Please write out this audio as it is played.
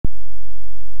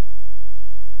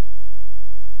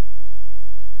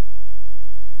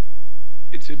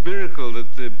It's a miracle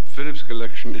that the Phillips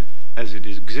collection, as it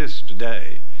exists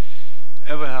today,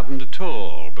 ever happened at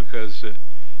all, because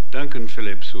Duncan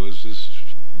Phillips was as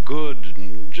good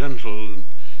and gentle and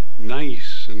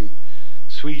nice and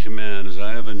sweet a man as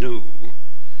I ever knew,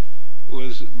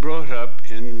 was brought up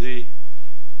in the,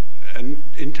 and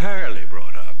entirely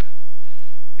brought up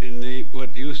in the,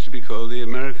 what used to be called the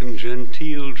American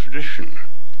genteel tradition.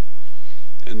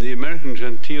 And the American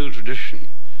genteel tradition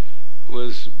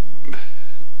was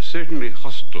certainly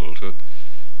hostile to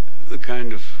the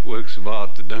kind of works of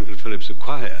art that Duncan Phillips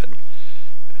acquired.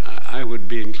 I should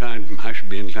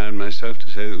be inclined myself to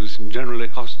say that it was generally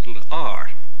hostile to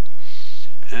art,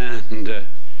 and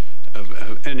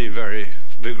of any very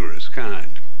vigorous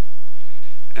kind.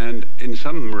 And in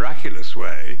some miraculous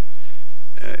way,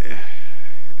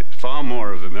 far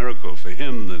more of a miracle for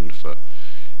him than for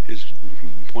his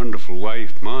wonderful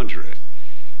wife, Marjorie,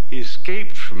 he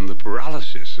escaped from the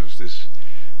paralysis of this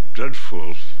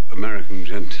dreadful American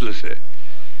gentility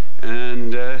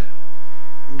and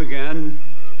began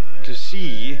to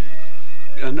see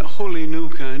a wholly new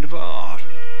kind of art.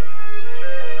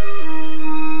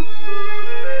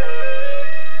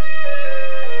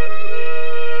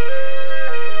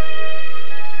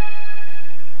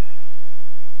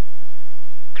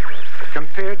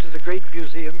 Compared to the great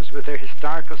museums with their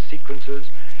historical sequences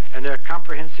and their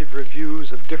comprehensive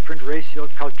reviews of different racial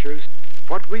cultures,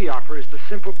 what we offer is the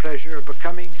simple pleasure of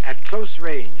becoming, at close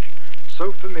range,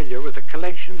 so familiar with a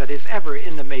collection that is ever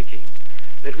in the making,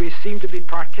 that we seem to be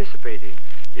participating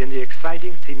in the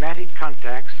exciting thematic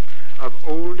contacts of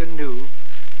old and new,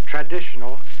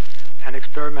 traditional and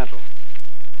experimental.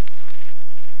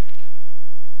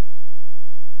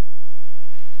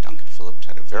 Duncan Phillips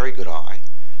had a very good eye,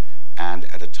 and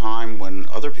at a time when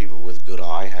other people with good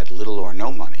eye had little or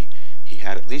no money, he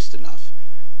had at least enough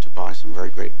to buy some very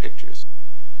great pictures.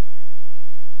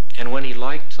 And when he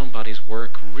liked somebody's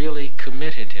work, really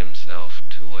committed himself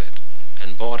to it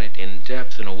and bought it in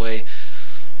depth in a way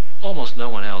almost no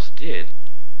one else did.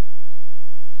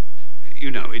 You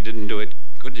know, he didn't do it,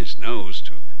 goodness knows,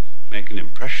 to make an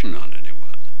impression on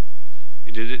anyone.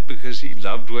 He did it because he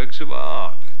loved works of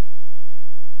art.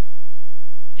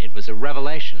 It was a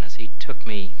revelation as he took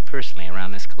me personally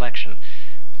around this collection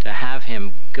to have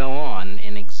him go on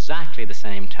in exactly the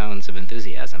same tones of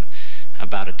enthusiasm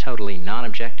about a totally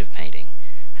non-objective painting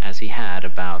as he had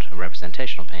about a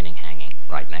representational painting hanging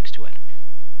right next to it.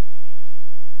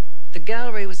 The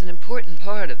gallery was an important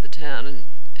part of the town,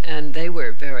 and they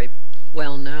were very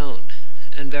well known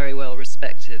and very well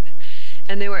respected.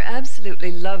 And they were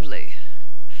absolutely lovely.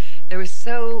 They were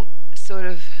so sort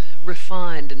of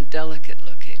refined and delicate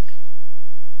looking.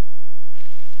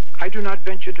 I do not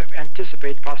venture to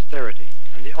anticipate posterity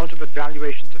and the ultimate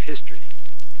valuations of history.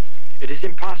 It is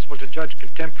impossible to judge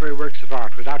contemporary works of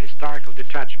art without historical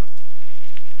detachment.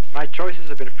 My choices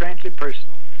have been frankly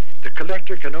personal. The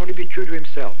collector can only be true to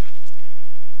himself.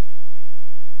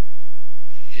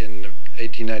 In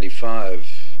 1895,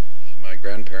 my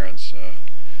grandparents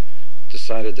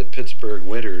decided that Pittsburgh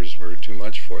winters were too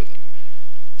much for them.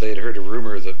 They had heard a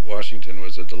rumor that Washington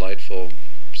was a delightful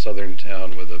southern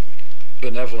town with a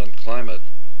benevolent climate,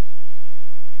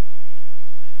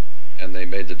 and they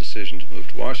made the decision to move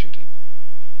to Washington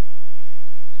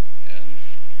and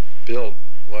built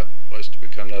what was to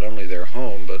become not only their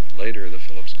home, but later the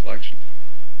Phillips Collection.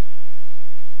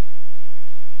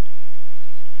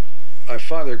 My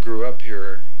father grew up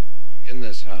here in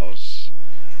this house.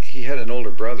 He had an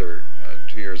older brother,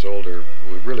 2 years older,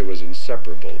 who really was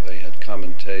inseparable. They had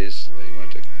common tastes. They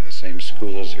went to the same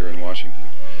schools here in Washington.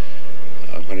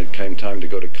 When it came time to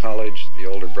go to college, the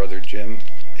older brother, Jim,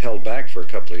 held back for a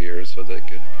couple of years so they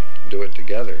could do it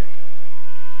together.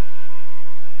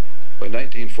 By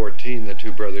 1914, the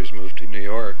two brothers moved to New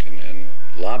York and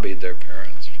lobbied their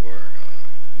parents for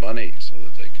money so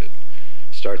that they could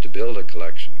start to build a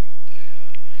collection.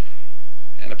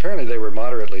 And apparently they were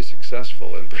moderately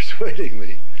successful in persuading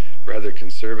the rather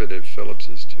conservative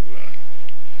Phillipses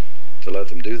to let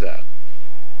them do that.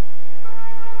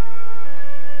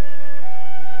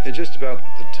 At just about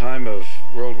the time of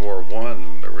World War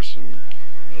I, there were some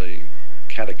really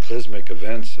cataclysmic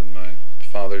events in my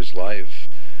father's life.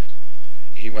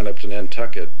 He went up to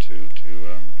Nantucket to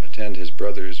attend his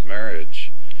brother's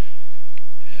marriage.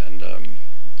 And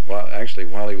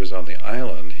while he was on the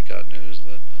island, he got news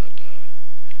that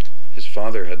his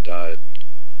father had died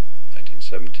in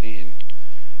 1917,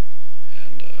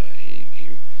 and he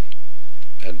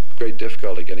had great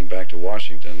difficulty getting back to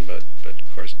Washington, but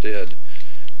of course did,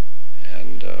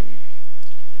 and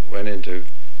went into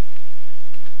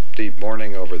deep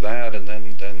mourning over that, and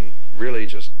then really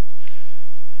just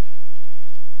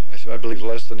I believe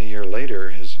less than a year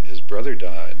later, his brother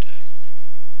died.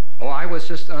 Oh, I was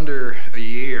just under a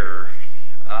year.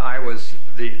 I was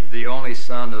the only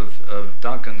son of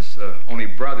Duncan's only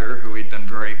brother, who he'd been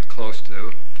very close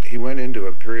to. He went into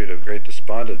a period of great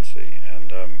despondency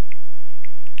and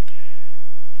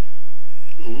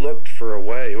looked for a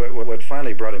way. What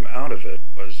finally brought him out of it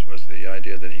was the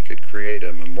idea that he could create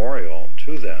a memorial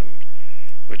to them,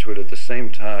 which would at the same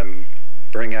time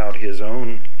bring out his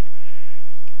own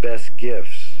best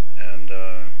gifts. And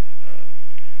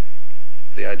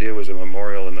the idea was a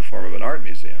memorial in the form of an art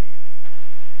museum.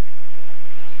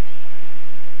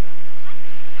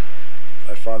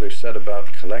 My father set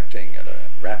about collecting at a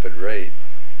rapid rate,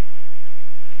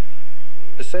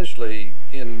 essentially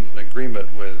in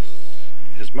agreement with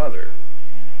his mother.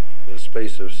 In the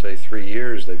space of, say, 3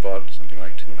 years, they bought something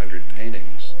like 200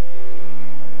 paintings.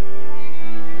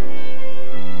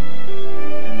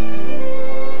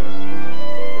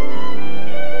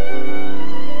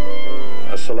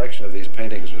 A selection of these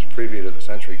paintings was previewed at the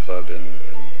Century Club in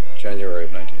January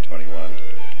of 1921,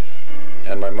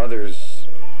 and my mother's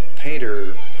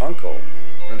painter uncle,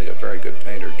 really a very good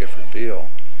painter, Gifford Beale,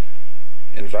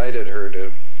 invited her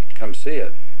to come see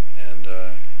it. And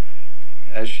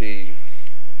as she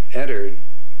entered,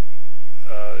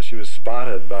 she was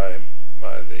spotted by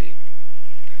my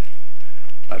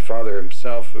father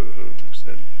himself, who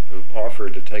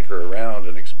offered to take her around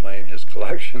and explain his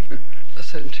collection. A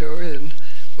centurion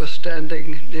was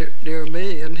standing near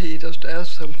me, and he just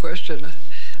asked some question.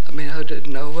 I mean, I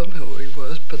didn't know him, who he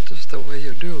was, but that's the way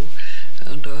you do.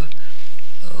 And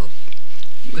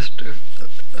Mr.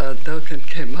 Duncan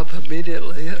came up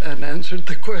immediately and answered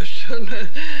the question.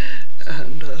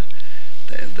 And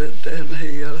then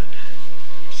he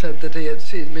said that he had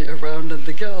seen me around in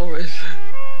the galleries.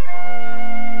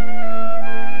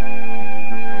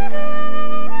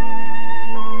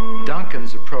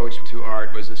 Duncan's approach to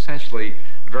art was essentially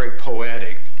very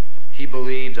poetic. He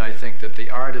believed, I think, that the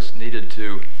artist needed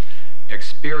to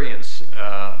experience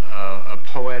a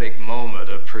poetic moment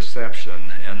of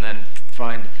perception and then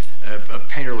find a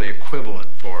painterly equivalent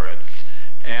for it.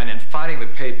 And in finding the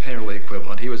painterly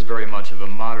equivalent, he was very much of a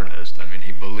modernist. I mean,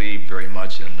 he believed very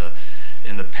much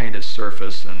in the painted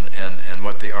surface and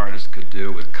what the artist could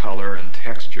do with color and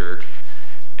texture.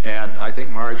 And I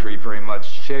think Marjorie very much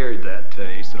shared that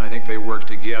taste, and I think they worked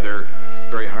together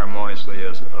very harmoniously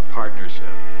as a partnership.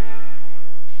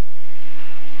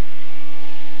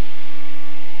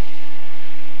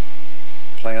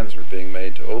 Plans were being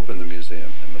made to open the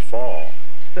museum in the fall.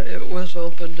 It was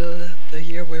opened the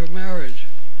year we were married,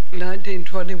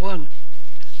 1921.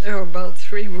 There were about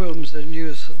 3 rooms in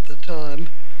use at the time.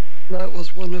 That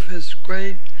was one of his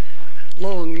great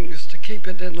longings, to keep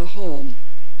it in a home.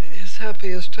 His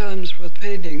happiest times with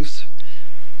paintings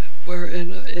were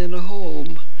in a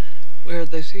home where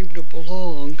they seemed to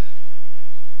belong.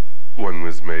 One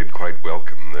was made quite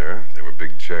welcome there. There were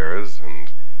big chairs and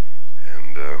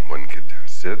one could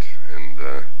sit, and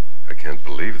I can't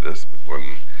believe this, but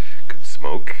one could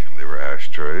smoke. There were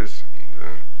ashtrays,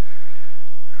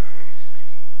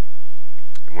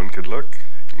 and one could look,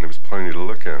 and there was plenty to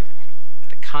look at.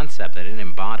 The concept that it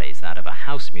embodies, that of a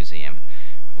house museum,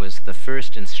 was the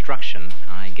first instruction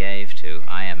I gave to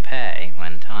I.M. Pei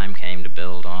when time came to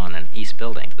build on an east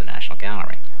building for the National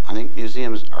Gallery. I think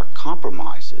museums are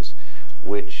compromises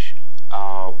which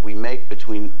we make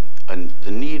between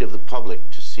the need of the public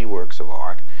to see works of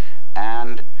art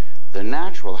and the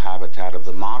natural habitat of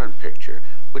the modern picture,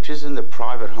 which is in the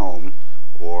private home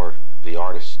or the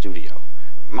artist's studio.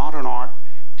 Modern art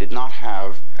did not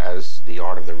have, as the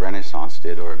art of the Renaissance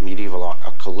did or medieval art,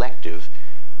 a collective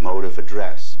mode of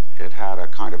address. It had a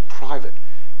kind of private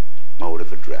mode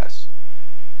of address.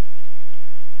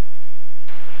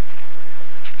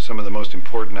 Some of the most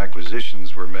important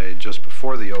acquisitions were made just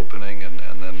before the opening and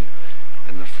then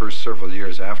in the first several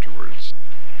years afterwards.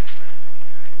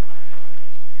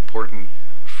 Important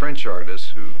French artists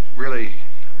who really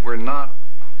were not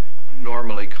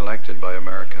normally collected by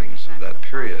Americans of that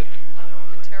period.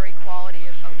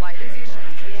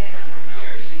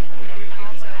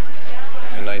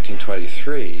 In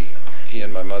 1923, he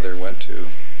and my mother went to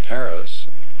Paris,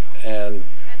 and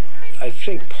I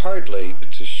think partly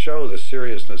to show the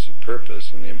seriousness of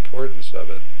purpose and the importance of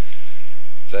it,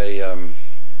 they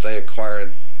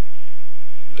acquired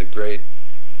the great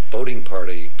boating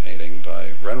party painting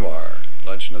by Renoir,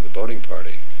 Luncheon of the Boating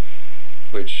Party,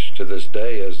 which to this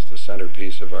day is the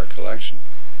centerpiece of our collection.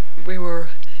 We were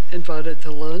invited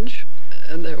to lunch,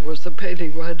 and there was the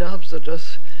painting right opposite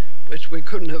us, which we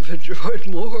couldn't have enjoyed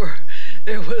more.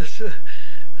 It was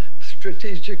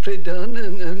strategically done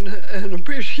and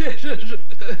appreciated. You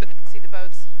can see the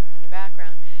boats in the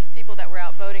background. People that were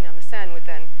out boating on the Seine would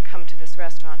then come to this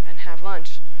restaurant and have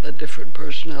lunch. The different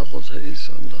personalities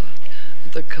and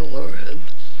the color and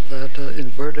that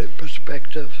inverted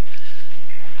perspective.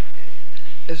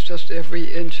 It's just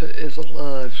every inch is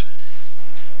alive.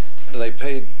 They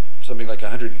paid something like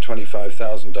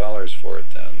 $125,000 for it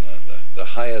then, the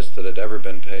highest that had ever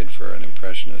been paid for an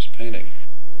Impressionist painting.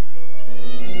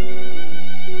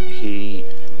 He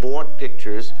bought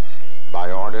pictures by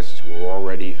artists who were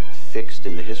already fixed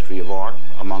in the history of art.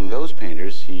 Among those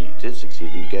painters, he did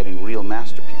succeed in getting real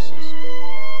masterpieces.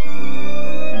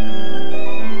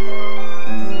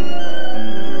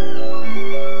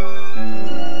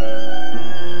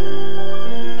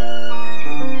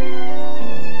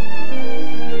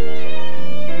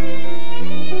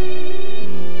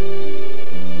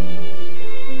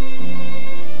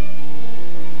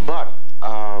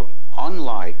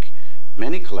 Unlike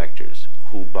many collectors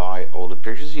who buy older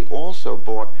pictures, he also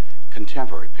bought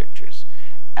contemporary pictures.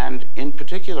 And in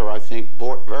particular, I think,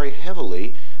 bought very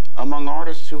heavily among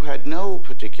artists who had no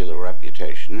particular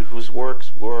reputation, whose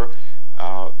works were,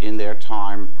 in their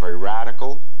time, very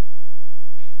radical.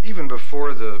 Even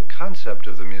before the concept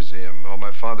of the museum, while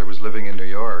my father was living in New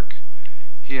York,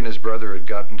 he and his brother had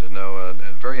gotten to know a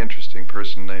very interesting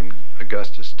person named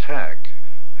Augustus Tack,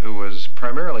 who was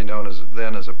primarily known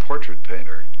then as a portrait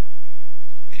painter.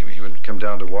 He would come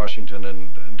down to Washington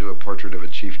and do a portrait of a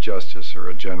chief justice or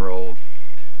a general.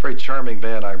 Very charming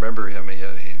man. I remember him.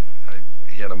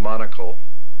 He had a monocle,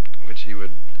 which he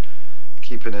would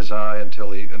keep in his eye until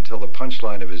the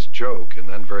punchline of his joke, and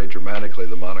then very dramatically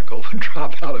the monocle would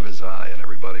drop out of his eye and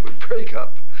everybody would break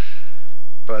up.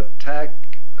 But Tack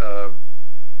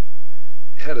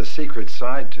had a secret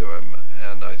side to him,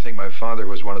 and I think my father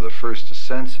was one of the first to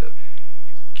sense it.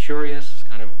 Curious,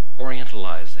 kind of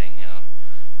orientalizing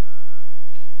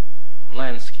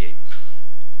landscape,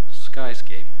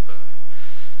 skyscape.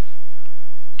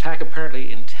 Tack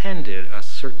apparently intended a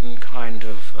certain kind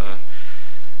of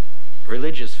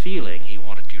religious feeling he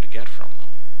wanted you to get from them.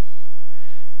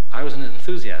 I was an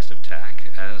enthusiast of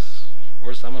Tack, as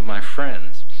were some of my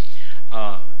friends.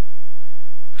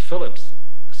 Phillips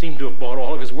seemed to have bought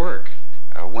all of his work.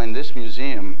 When this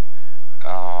museum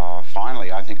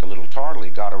finally, I think a little tardily,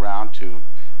 got around to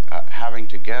having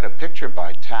to get a picture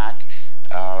by Tack,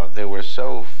 there were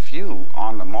so few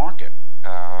on the market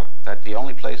that the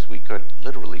only place we could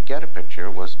literally get a picture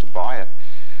was to buy it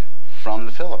from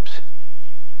the Phillips.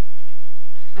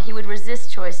 He would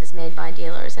resist choices made by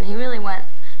dealers, and he really went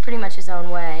pretty much his own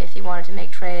way if he wanted to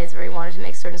make trades or he wanted to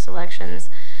make certain selections.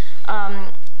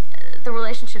 The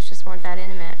relationships just weren't that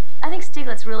intimate. I think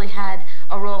Stieglitz really had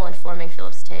a role in forming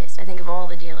Phillips' taste. I think of all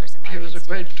the dealers. He was a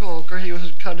great talker. He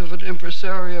was kind of an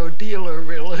impresario dealer,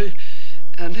 really.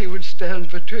 And he would stand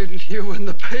between you and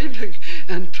the painting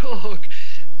and talk.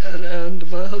 And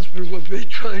my husband would be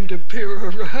trying to peer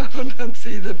around and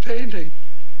see the painting.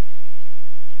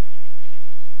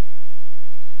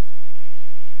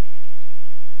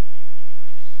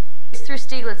 It's through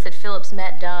Stieglitz that Phillips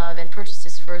met Dove and purchased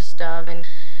his first Dove, and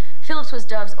Phillips was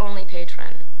Dove's only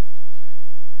patron.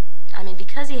 I mean,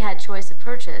 because he had choice of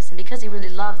purchase and because he really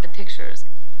loved the pictures,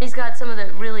 he's got some of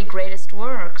the really greatest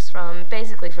works from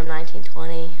basically from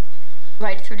 1920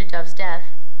 right through to Dove's death.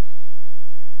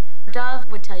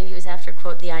 Dove would tell you he was after,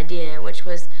 quote, the idea, which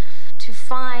was to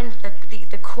find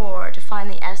the core, to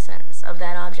find the essence of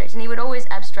that object. And he would always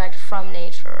abstract from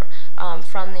nature,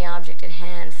 from the object at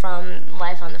hand, from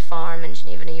life on the farm in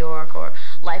Geneva, New York, or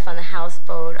life on the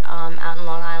houseboat out in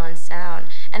Long Island Sound.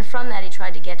 And from that he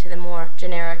tried to get to the more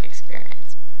generic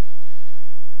experience.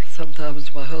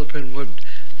 Sometimes my husband would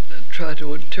try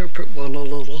to interpret one a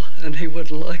little, and he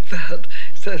wouldn't like that.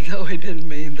 He said, no, he didn't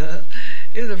mean that.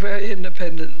 He was a very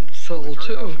independent soul,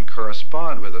 too. We often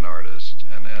correspond with an artist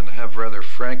and have rather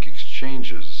frank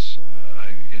exchanges,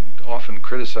 often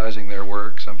criticizing their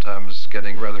work, sometimes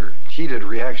getting rather heated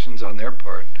reactions on their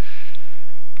part.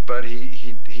 But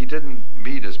he didn't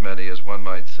meet as many as one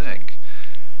might think.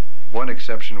 One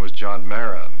exception was John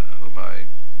Marin, whom I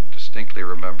distinctly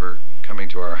remember coming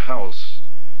to our house.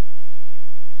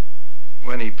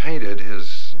 When he painted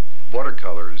his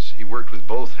watercolors, he worked with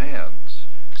both hands.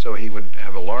 So he would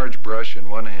have a large brush in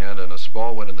one hand and a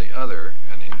small one in the other,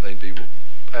 and they'd be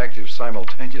active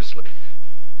simultaneously.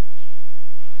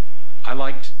 I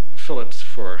liked Phillips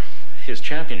for his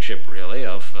championship, really,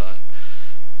 of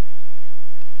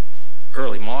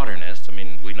early modernists. I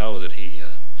mean, we know that he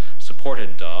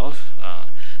supported Dove,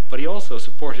 but he also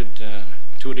supported,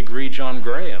 to a degree, John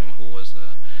Graham, who was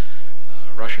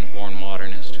a Russian-born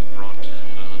modernist who brought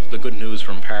the good news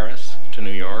from Paris. to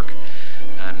New York,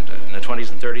 and in the 20s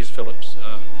and 30s, Phillips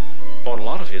bought a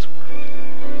lot of his work.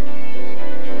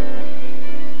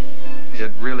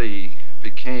 It really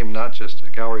became not just a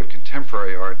gallery of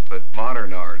contemporary art, but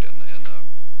modern art in a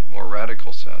more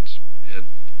radical sense. It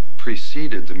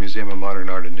preceded the Museum of Modern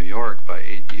Art in New York by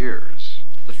 8 years.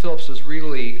 The Phillips was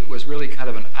really kind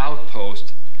of an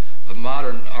outpost of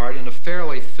modern art in a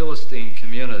fairly Philistine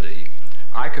community.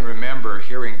 I can remember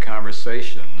overhearing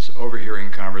conversations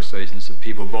of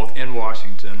people both in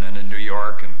Washington and in New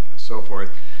York and so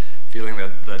forth, feeling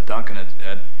that Duncan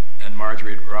and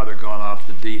Marjorie had rather gone off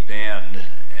the deep end,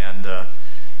 and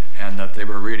that they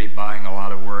were really buying a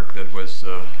lot of work that was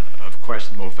of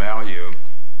questionable value.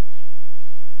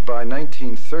 By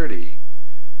 1930,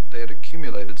 they had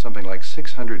accumulated something like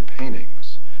 600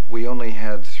 paintings. We only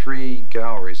had 3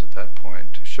 galleries at that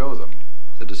point to show them.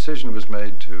 The decision was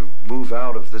made to move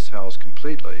out of this house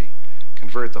completely,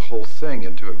 convert the whole thing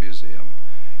into a museum,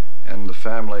 and the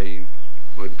family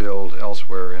would build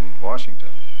elsewhere in Washington.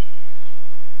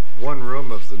 One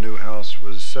room of the new house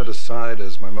was set aside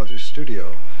as my mother's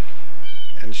studio,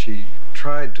 and she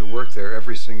tried to work there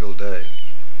every single day.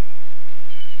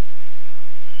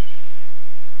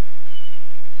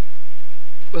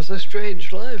 It was a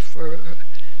strange life for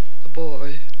a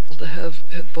boy to have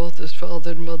both his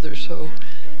father and mother so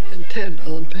intent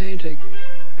on painting.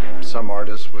 Some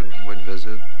artists would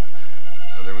visit.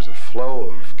 There was a flow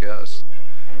of guests.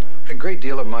 A great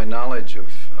deal of my knowledge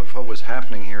of what was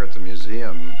happening here at the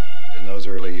museum in those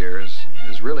early years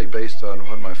is really based on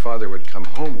what my father would come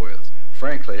home with.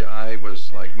 Frankly, I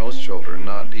was, like most children,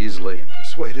 not easily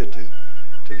persuaded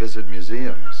to visit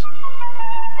museums.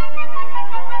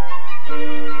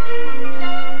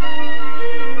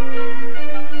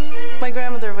 My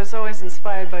grandmother was always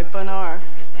inspired by Bonnard.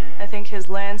 I think his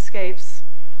landscapes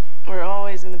were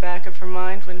always in the back of her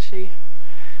mind when she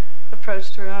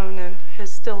approached her own, and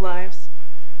his still lifes,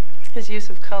 his use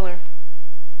of color.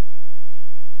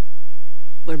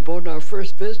 When Bonnard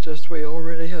first visited us, we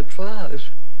already had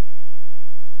 5.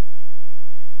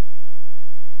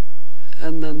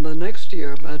 And then the next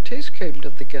year, Matisse came to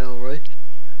the gallery.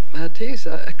 Matisse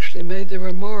actually made the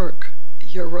remark,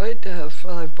 "You're right to have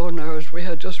 5 Bonnards. We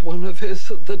had just one of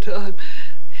his at the time."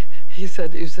 He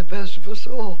said he's the best of us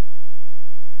all.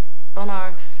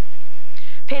 Bonnard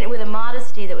painted with a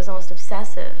modesty that was almost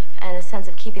obsessive and a sense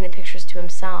of keeping the pictures to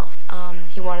himself.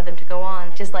 He wanted them to go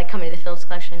on, just like coming to the Phillips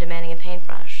Collection and demanding a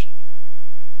paintbrush.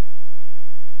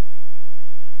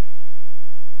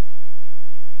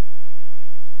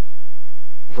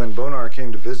 When Bonnard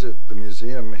came to visit the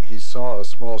museum, he saw a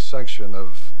small section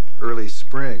of early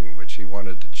spring, which he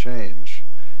wanted to change.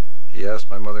 He asked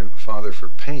my mother and father for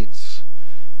paints.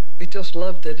 We just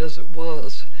loved it as it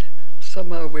was.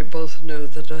 Somehow we both knew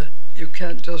that you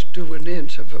can't just do an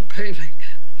inch of a painting.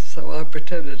 So I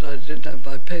pretended I didn't have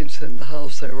my paints in the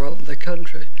house. They were out in the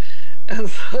country. And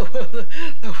so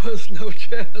there was no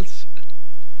chance.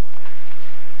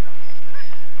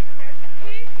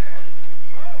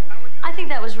 I think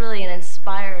that was really an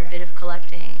inspired bit of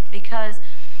collecting, because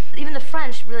even the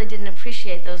French really didn't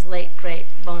appreciate those late, great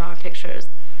Bonnard pictures.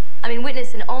 I mean,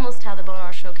 witness in almost how the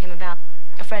Bonnard show came about.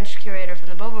 A French curator from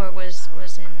the Beaubourg was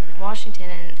in Washington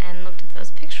and looked at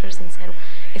those pictures and said,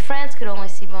 if France could only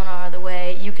see Bonnard the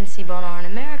way you can see Bonnard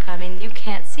in America, I mean, you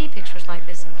can't see pictures like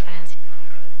this in France.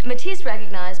 Matisse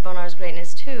recognized Bonnard's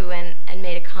greatness too, and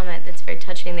made a comment that's very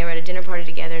touching. They were at a dinner party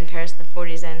together in Paris in the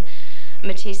 40s, and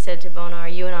Matisse said to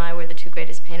Bonnard, "You and I were the 2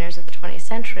 greatest painters of the 20th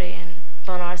century." And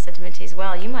Bonnard said to Matisse,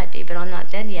 "Well, you might be, but I'm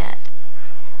not dead yet."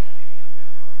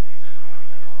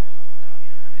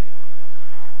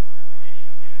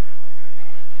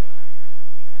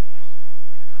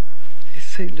 He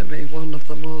seemed to me one of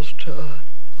the most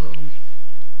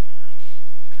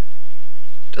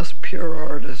just pure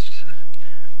artists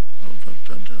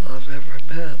that I've ever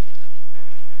met.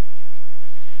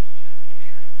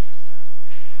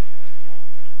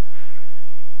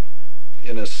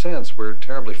 In a sense, we're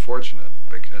terribly fortunate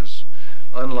because,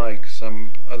 unlike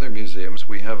some other museums,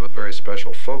 we have a very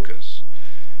special focus.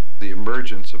 The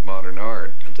emergence of modern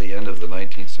art at the end of the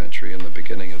 19th century and the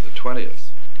beginning of the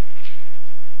 20th.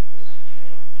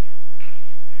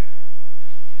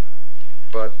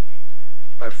 But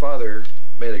my father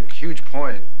made a huge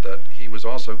point that he was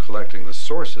also collecting the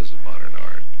sources of modern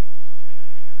art.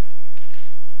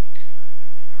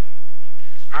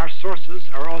 Our sources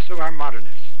are also our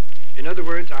modernists. In other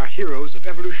words, our heroes of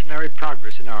evolutionary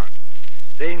progress in art.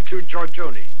 They include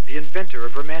Giorgione, the inventor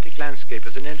of romantic landscape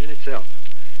as an end in itself,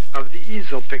 of the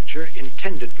easel picture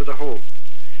intended for the home.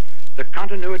 The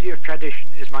continuity of tradition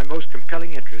is my most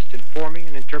compelling interest in forming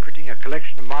and interpreting a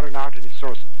collection of modern art and its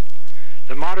sources.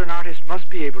 the modern artist must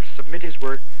be able to submit his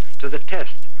work to the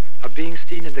test of being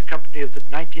seen in the company of the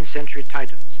 19th century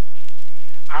titans.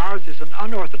 Ours is an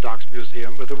unorthodox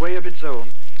museum with a way of its own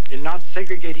in not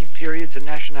segregating periods and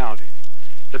nationalities,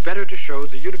 the better to show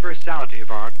the universality of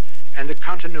art and the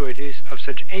continuities of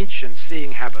such ancient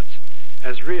seeing habits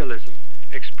as realism,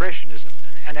 expressionism,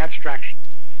 and abstraction.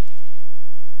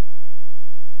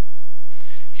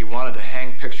 He wanted to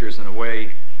hang pictures in a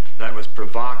way that was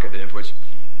provocative, which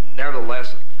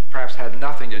nevertheless perhaps had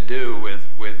nothing to do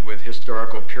with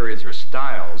historical periods or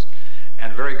styles.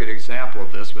 And a very good example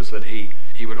of this was that he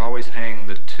would always hang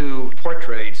the two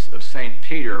portraits of St.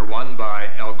 Peter, one by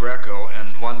El Greco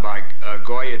and one by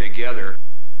Goya together.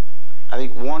 I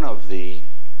think one of the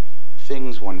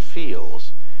things one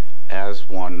feels as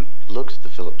one looks at the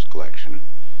Phillips collection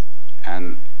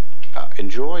and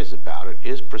enjoys about it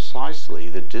is precisely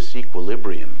the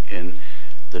disequilibrium in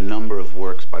the number of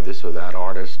works by this or that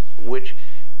artist, which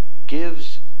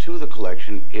gives to the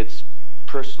collection its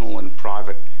personal and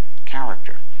private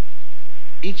character.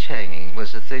 Each hanging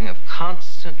was a thing of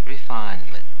constant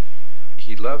refinement.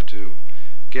 He loved to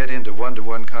get into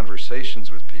one-to-one conversations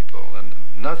with people, and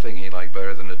nothing he liked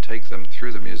better than to take them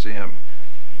through the museum.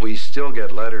 We still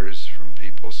get letters from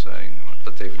people saying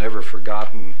that they've never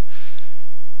forgotten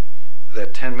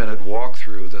that 10-minute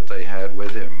walkthrough that they had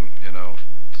with him,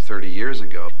 30 years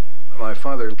ago. My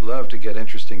father loved to get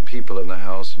interesting people in the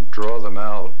house and draw them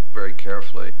out very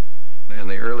carefully. In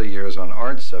the early years on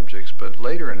art subjects, but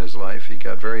later in his life he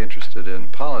got very interested in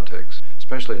politics,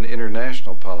 especially in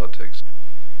international politics.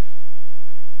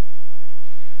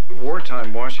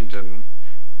 Wartime Washington,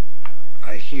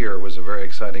 I hear, was a very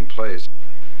exciting place.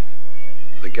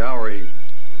 The gallery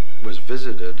was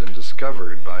visited and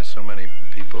discovered by so many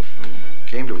people who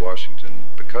came to Washington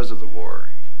because of the war.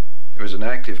 It was an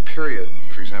active period.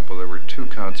 For example, there were 2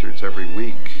 concerts every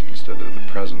week instead of the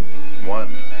present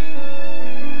one.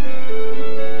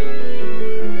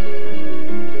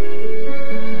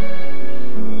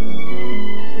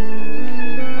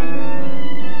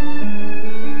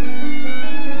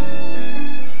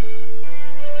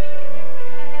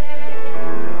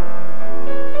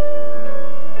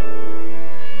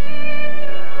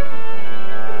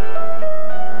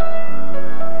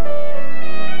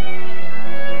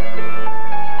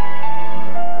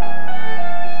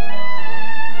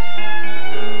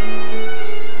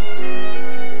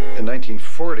 In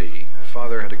 1940,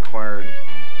 Father had acquired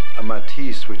a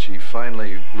Matisse which he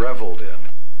finally reveled in.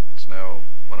 It's now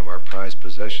one of our prized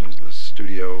possessions, the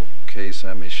Studio Quai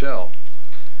Saint-Michel.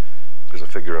 There's a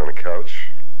figure on a couch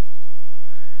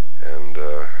and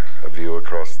a view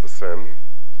across the Seine.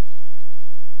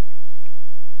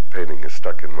 Painting has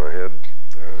stuck in my head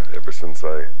ever since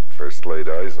I first laid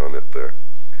eyes on it there.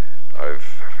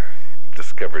 I've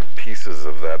discovered pieces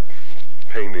of that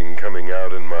painting coming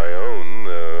out in my own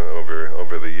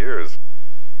over the years.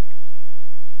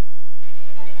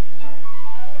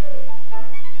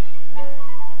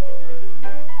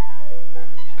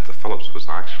 The Phillips was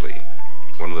actually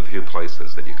one of the few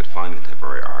places that you could find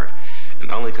contemporary art, and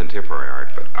not only contemporary art,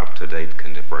 but up-to-date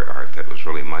contemporary art that was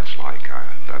really much like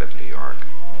that of New York.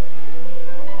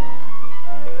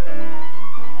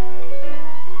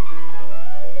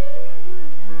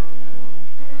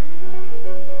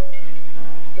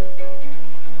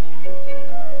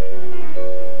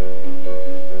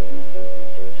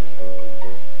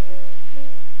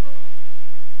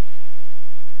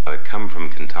 I'd come from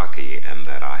Kentucky, and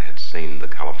that I had seen the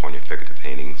California figurative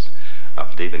paintings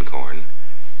of Diebenkorn,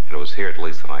 and it was here at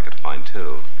least that I could find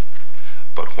 2.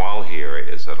 But while here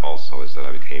is that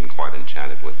I became quite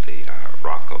enchanted with the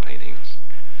Rothko paintings.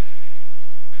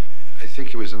 I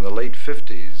think it was in the late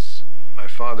 50s, my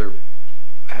father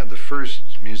had the first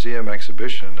museum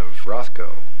exhibition of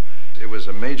Rothko. It was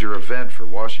a major event for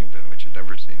Washington, which had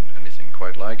never seen anything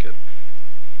quite like it.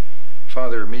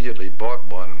 Father immediately bought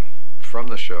one from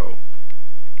the show.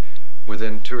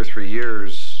 Within 2 or 3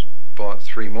 years, bought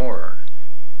 3 more.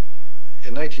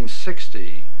 In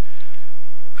 1960,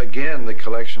 again, the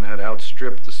collection had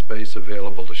outstripped the space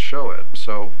available to show it,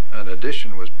 so an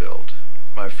addition was built.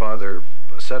 My father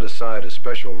set aside a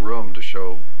special room to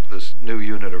show this new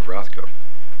unit of Rothko.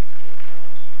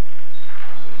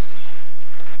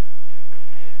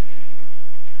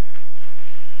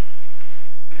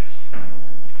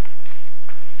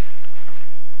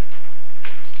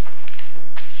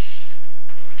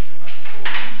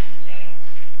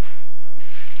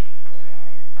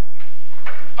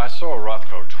 I saw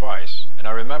Rothko twice, and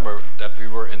I remember that we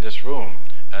were in this room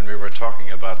and we were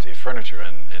talking about the furniture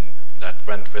and that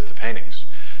went with the paintings.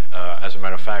 As a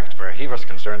matter of fact, where he was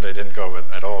concerned, they didn't go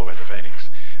at all with the paintings,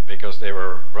 because they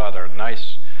were rather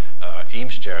nice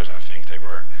Eames chairs, I think they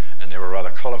were, and they were rather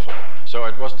colorful. So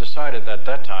it was decided at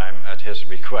that time, at his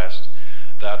request,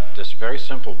 that this very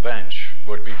simple bench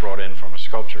would be brought in from a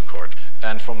sculpture court.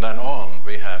 And from then on,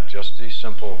 we had just the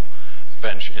simple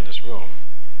bench in this room.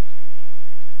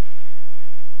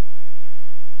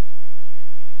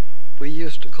 We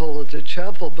used to call it a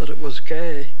chapel, but it was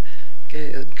gay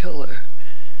in color.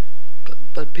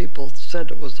 But people said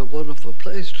it was a wonderful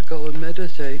place to go and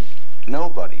meditate.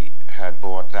 Nobody had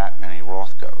bought that many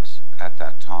Rothkos at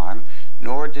that time,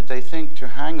 nor did they think to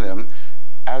hang them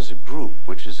as a group,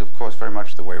 which is, of course, very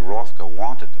much the way Rothko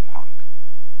wanted them hung.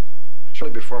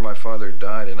 Shortly before my father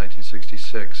died in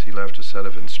 1966, he left a set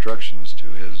of instructions to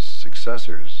his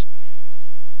successors.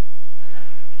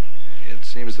 It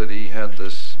seems that he had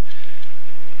this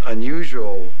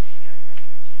unusual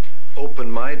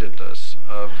open-mindedness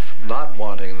of not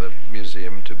wanting the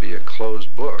museum to be a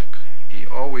closed book. He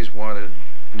always wanted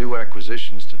new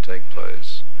acquisitions to take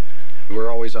place. We were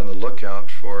always on the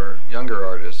lookout for younger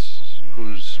artists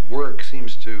whose work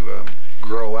seems to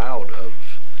grow out of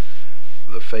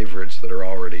the favorites that are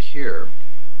already here.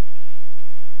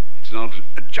 It's not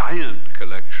a giant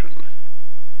collection.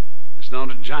 It's not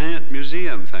a giant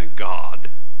museum, thank God.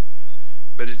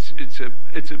 But it's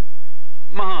a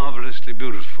marvelously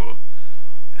beautiful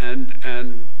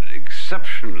and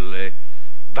exceptionally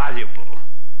valuable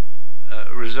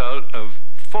result of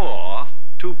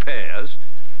two pairs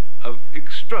of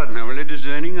extraordinarily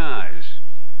discerning eyes.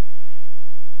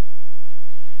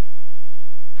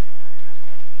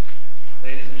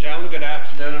 Ladies and gentlemen, good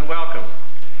afternoon and welcome.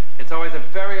 It's always a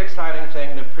very exciting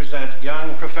thing to present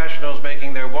young professionals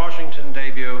making their Washington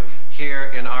debut here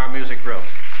in our music room.